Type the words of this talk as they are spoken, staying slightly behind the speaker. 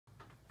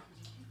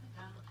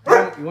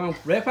You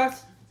want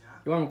breakfast?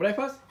 You want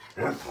breakfast?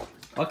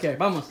 Okay,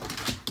 vamos.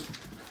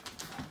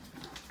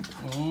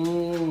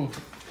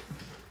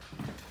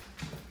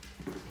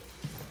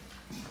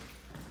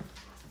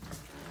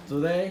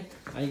 Today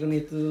I'm going to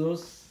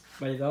introduce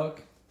my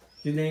dog.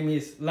 His name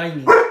is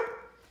Lightning.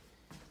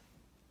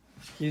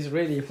 He's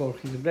ready for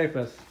his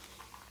breakfast.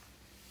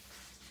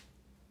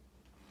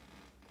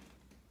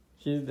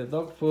 Here's the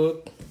dog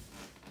food,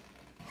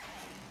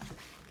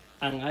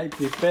 and I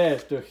prepare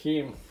to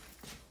him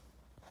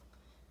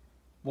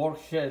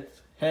workhead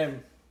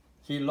ham.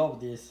 He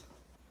loves this.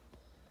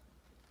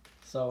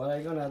 So what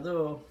I'm gonna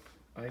do,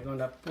 I'm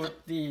gonna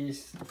put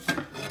this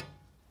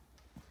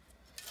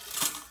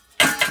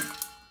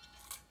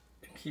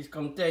in his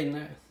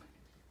container.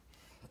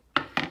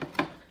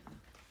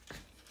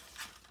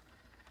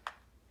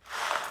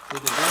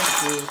 Put the dog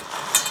food.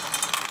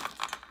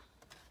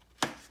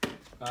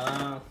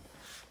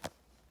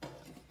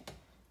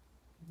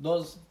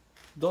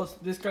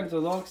 These kinds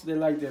of dogs, they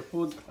like their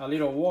food a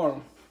little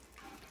warm.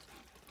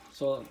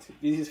 So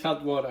this is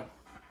hot water,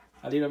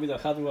 a little bit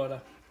of hot water.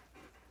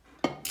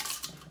 They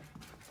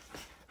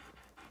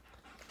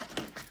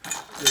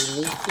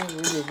mix it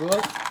really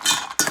good.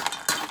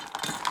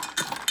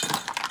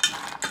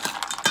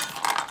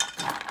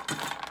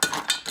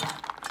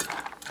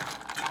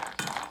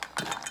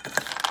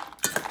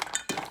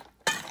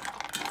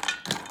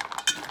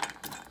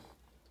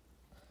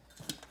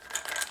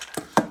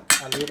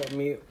 A little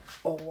bit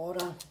of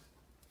water.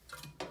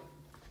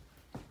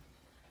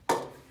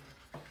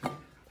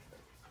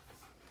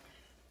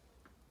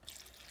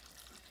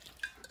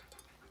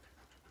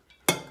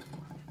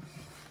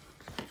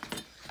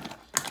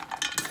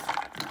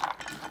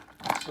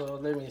 So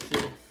let me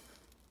see.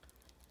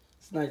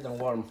 It's nice and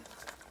warm.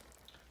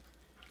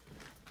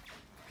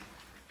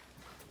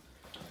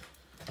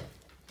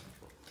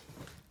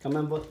 Come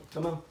on, bud.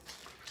 Come on.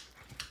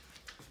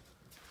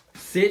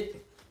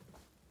 Sit.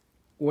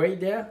 Wait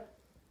there.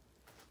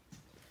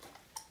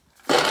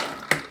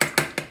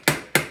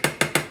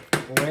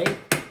 Wait.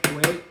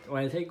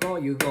 When I say go,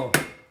 you go.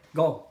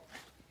 Go.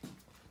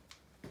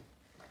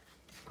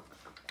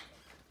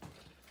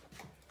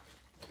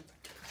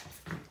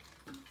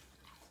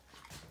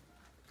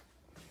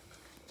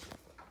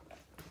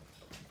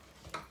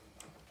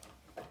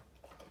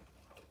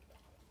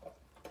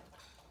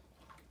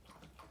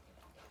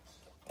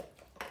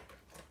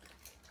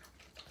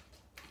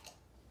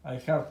 I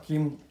have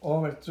him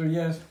over 2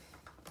 years.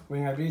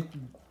 When I reached,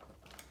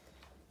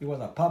 he was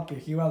a puppy.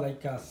 He was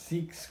like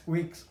 6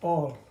 weeks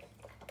old.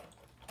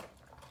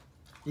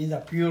 He's a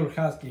pure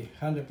Husky,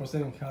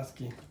 100%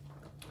 Husky.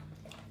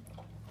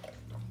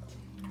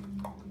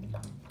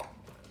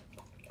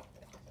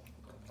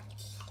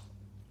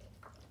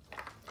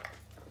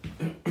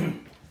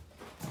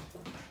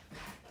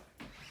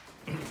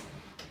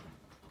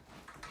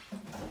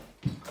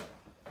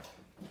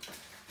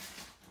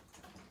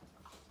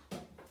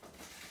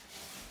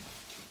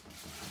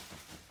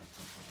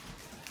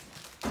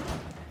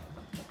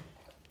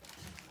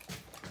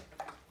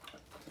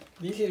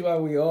 This is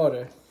what we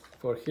ordered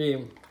for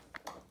him.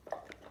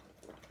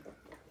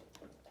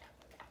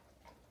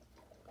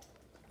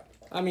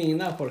 I mean,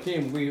 not for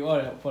him, we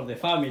order for the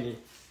family.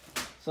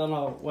 So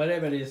now,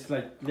 whatever is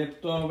like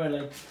leftover,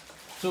 like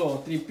 2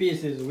 or 3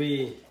 pieces,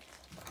 we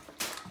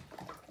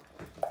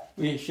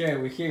share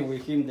with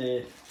him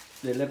the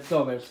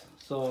leftovers.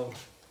 So,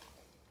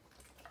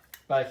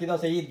 but he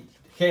doesn't eat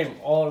ham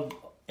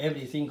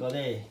every single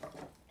day.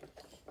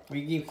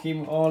 We give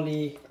him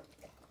only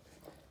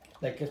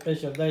like a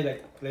special day,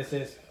 like let's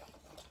say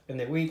in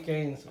the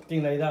weekends,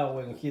 things like that,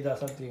 when he does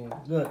something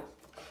good.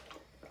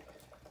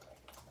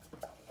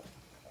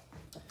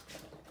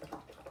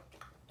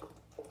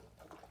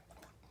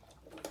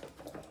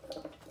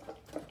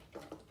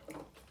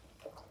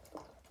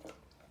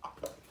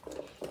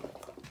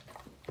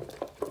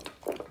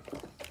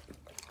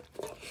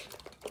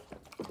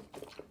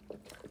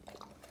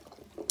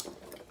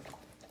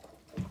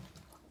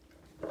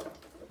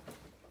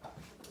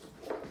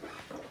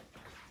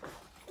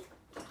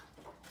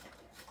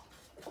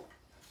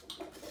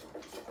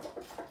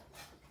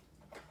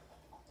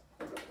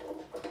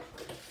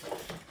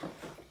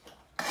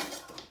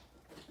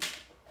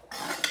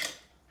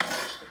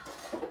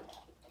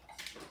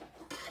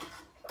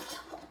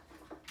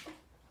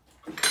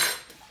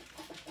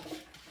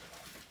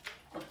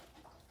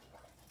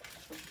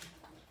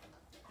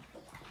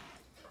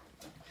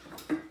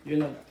 You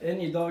know,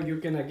 any dog, you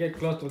cannot get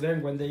close to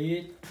them when they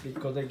eat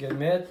because they get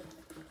mad.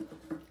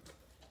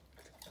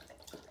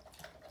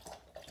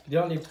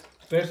 The only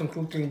person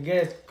who can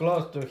get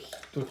close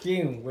to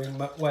him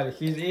while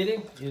he's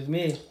eating is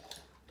me.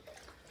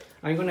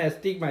 I'm gonna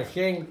stick my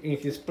hand in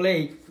his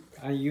plate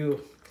and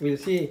you will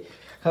see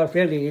how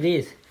friendly it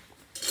is.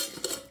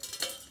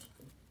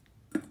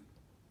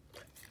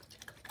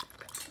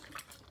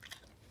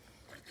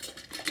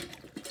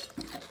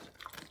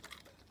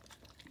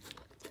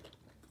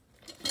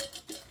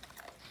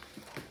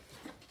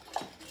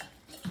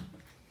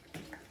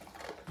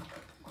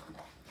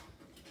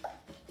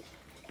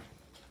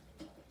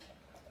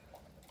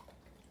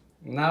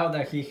 Now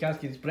that he has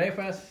his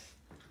breakfast,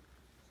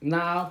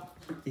 now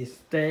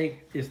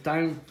it's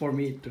time for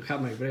me to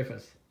have my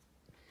breakfast.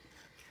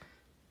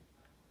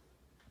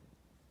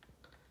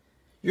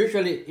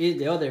 Usually it's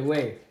the other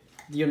way.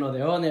 You know,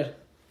 the owner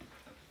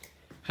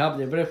have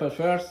the breakfast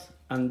first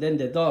and then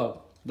the dog.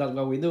 That's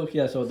what we do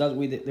here, so that's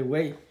the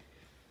way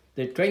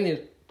the trainer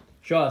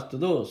show us to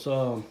do.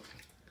 So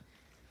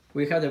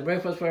we have the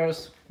breakfast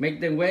first, make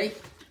them wait.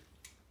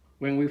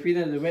 When we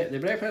finish the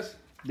breakfast,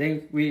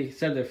 then we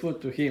serve the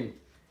food to him.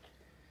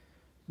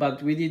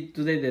 But we did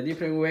today the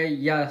different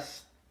way,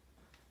 just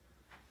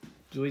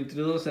to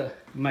introduce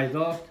my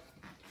dog.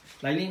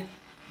 Lightning,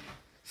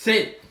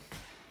 sit,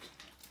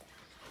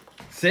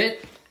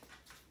 sit,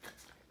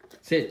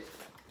 sit.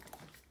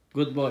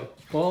 Good boy.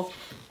 Paw,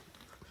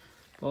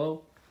 paw.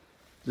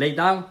 Lay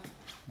down,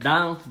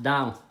 down,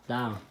 down,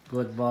 down.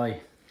 Good boy.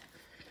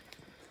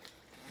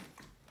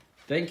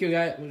 Thank you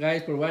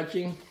guys for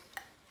watching.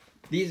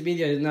 This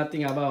video is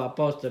nothing about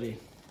upholstery.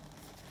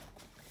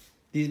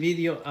 This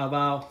video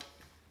about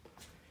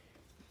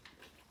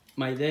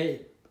my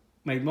day,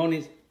 my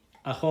mornings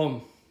at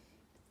home.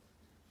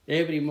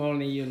 Every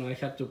morning, you know, I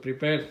have to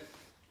prepare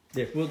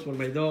the food for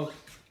my dog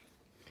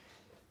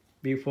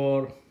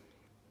before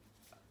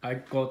I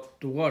go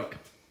to work.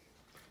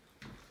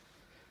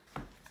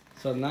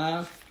 So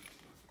now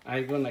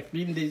I'm gonna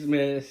clean this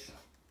mess,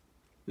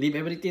 leave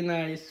everything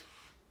nice,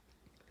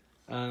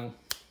 and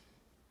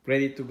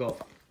ready to go.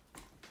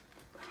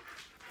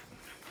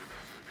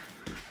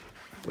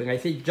 When I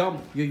say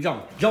jump, you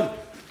jump, jump,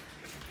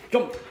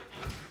 jump.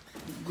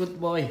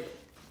 Good boy.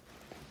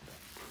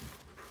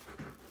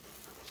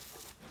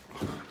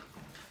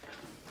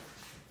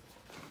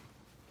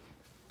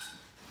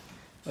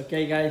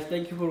 Okay guys,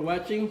 thank you for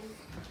watching.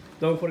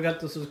 Don't forget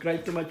to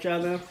subscribe to my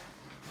channel.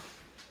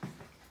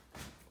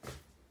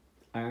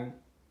 And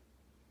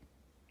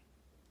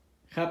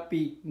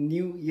Happy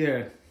New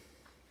Year.